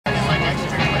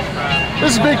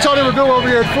This is Big Tony Ragu over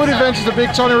here at Food Adventures of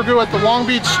Big Tony Ragu at the Long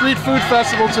Beach Street Food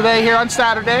Festival today here on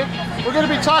Saturday. We're going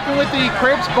to be talking with the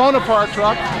Crepes Bonaparte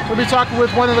truck. We'll be talking with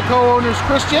one of the co-owners,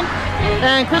 Christian.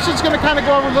 And Christian's going to kind of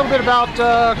go over a little bit about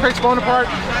Crepes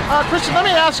Bonaparte. Christian, let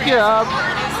me ask you,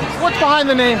 what's behind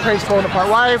the name Crepes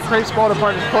Bonaparte? Why Crepes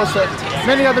Bonaparte as opposed to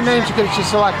many other names you could have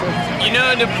just selected? You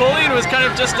know, Napoleon was kind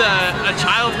of just a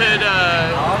childhood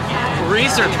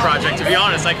research project, to be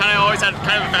honest. I kind of always had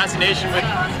kind of a fascination with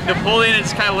Napoleon and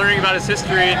just kind of learning about his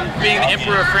history and being the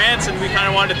Emperor of France, and we kind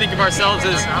of wanted to think of ourselves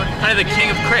as kind of the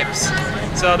king of crepes.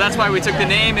 So that's why we took the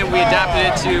name and we adapted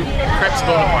it to Crepes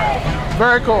Bonaparte.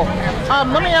 Very cool.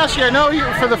 Let me ask you, I know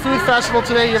for the food festival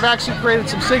today you've actually created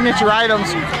some signature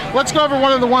items. Let's go over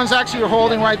one of the ones actually you're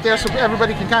holding right there so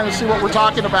everybody can kind of see what we're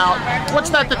talking about. What's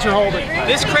that you're holding?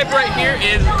 This crepe right here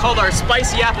is called our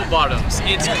spicy apple bottoms.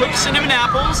 It's cooked cinnamon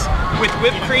apples with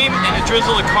whipped cream and a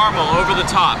drizzle of caramel over the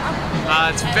top.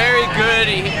 It's very good.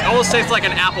 It almost tastes like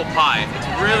an apple pie. It's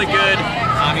really good.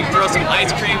 You can throw some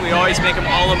ice cream. We always make them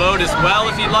a la mode as well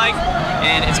if you'd like,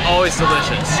 and it's always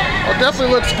delicious. Well, it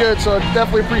definitely looks good, so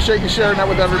definitely appreciate you sharing that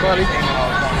with everybody.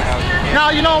 Now,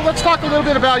 you know, let's talk a little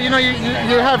bit about, you know, you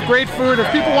have great food.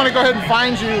 If people want to go ahead and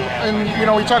find you, and, you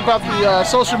know, we talk about the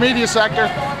social media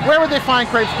sector, where would they find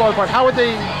Crepes Bonaparte? How would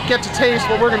they get to taste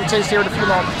what we're going to taste here in a few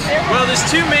moments? Well, there's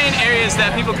two main areas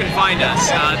that people can find us.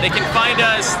 They can find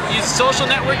us using social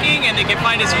networking, and they can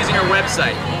find us using our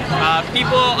website.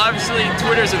 People, obviously,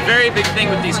 Twitter is a very big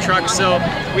thing with these trucks, so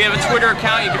we have a Twitter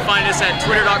account. You can find us at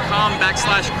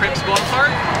twitter.com/Crepes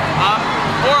Bonaparte.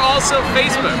 Or also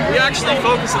Facebook. We actually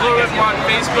focus a little bit more on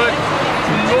Facebook,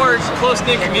 more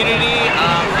close-knit community,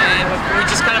 and we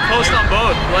just kind of post on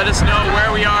both. Let us know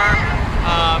where we are,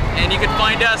 and you can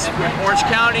find us in Orange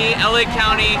County, LA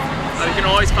County. You can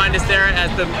always find us there as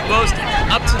the most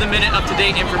up-to-the-minute,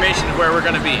 up-to-date information of where we're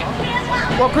going to be.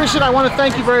 Well, Christian, I want to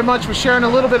thank you very much for sharing a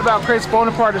little bit about Crepes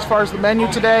Bonaparte as far as the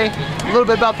menu today, a little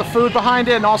bit about the food behind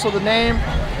it, and also the name.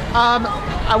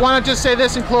 I want to just say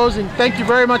this in closing. Thank you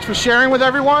very much for sharing with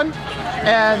everyone.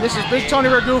 And this is Big Tony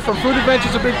Ragu from Food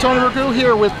Adventures of Big Tony Ragu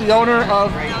here with the owner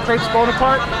of Crepes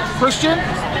Bonaparte, Christian.